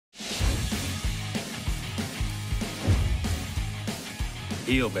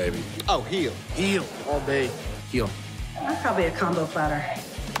Heel, baby. Oh, heel. Heel. All day. Heel. Probably a combo platter.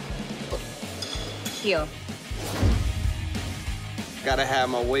 Heel. Gotta have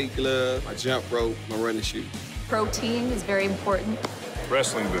my weight glove, my jump rope, my running shoes. Protein is very important.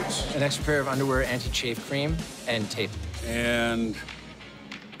 Wrestling boots. An extra pair of underwear, anti-chafe cream, and tape. And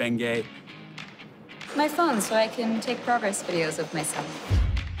Bengay. My phone, so I can take progress videos of myself.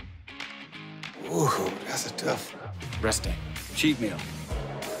 Ooh, that's a tough one. Rest day. Cheat meal.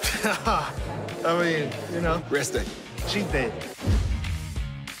 I mean, you know. Rest day. Cheat day.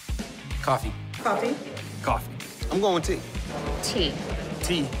 Coffee. Coffee. Coffee. I'm going tea. Tea.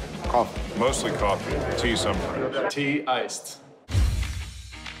 Tea. Coffee. Mostly coffee. Tea sometimes. Tea iced.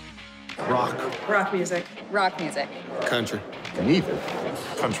 Rock. Rock music. Rock music. Country. Neither.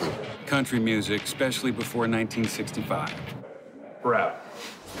 Country. Country music, especially before 1965. Rap.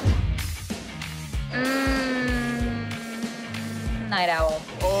 Night owl.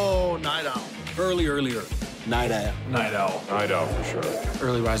 Oh, night owl. Early. Night owl. Night owl. Night owl for sure.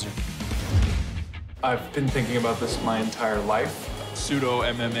 Early riser. I've been thinking about this my entire life. Pseudo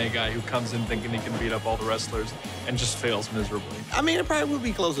MMA guy who comes in thinking he can beat up all the wrestlers and just fails miserably. I mean, it probably would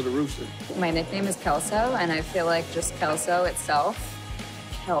be closer to Rooster. My nickname is Kelso, and I feel like just Kelso itself.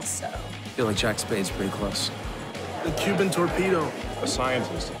 Kelso. I feel like Jack Spade's pretty close. The Cuban torpedo. A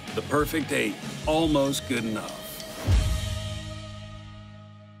scientist. The perfect 8. Almost good enough.